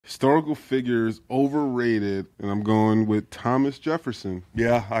Historical figures overrated, and I'm going with Thomas Jefferson.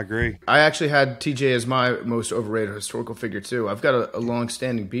 Yeah, I agree. I actually had TJ as my most overrated historical figure, too. I've got a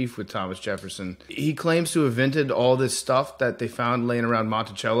long-standing beef with Thomas Jefferson. He claims to have invented all this stuff that they found laying around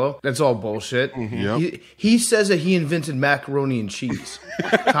Monticello. That's all bullshit. Yep. He says that he invented macaroni and cheese.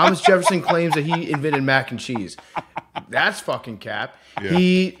 Thomas Jefferson claims that he invented mac and cheese. That's fucking cap. Yeah.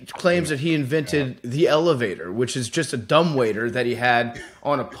 He claims that he invented the elevator, which is just a dumbwaiter that he had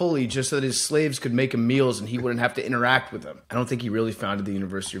on a pulley just so that his slaves could make him meals and he wouldn't have to interact with them. I don't think he really founded the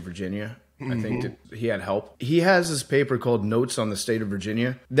University of Virginia. I think that he had help. He has this paper called Notes on the State of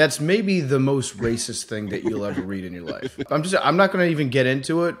Virginia. That's maybe the most racist thing that you'll ever read in your life. I'm not going to even get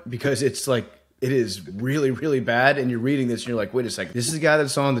into it because it's like, it is really, really bad. And you're reading this and you're like, wait a second. This is the guy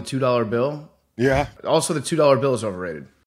that's on the $2 bill? Yeah. Also, the $2 bill is overrated.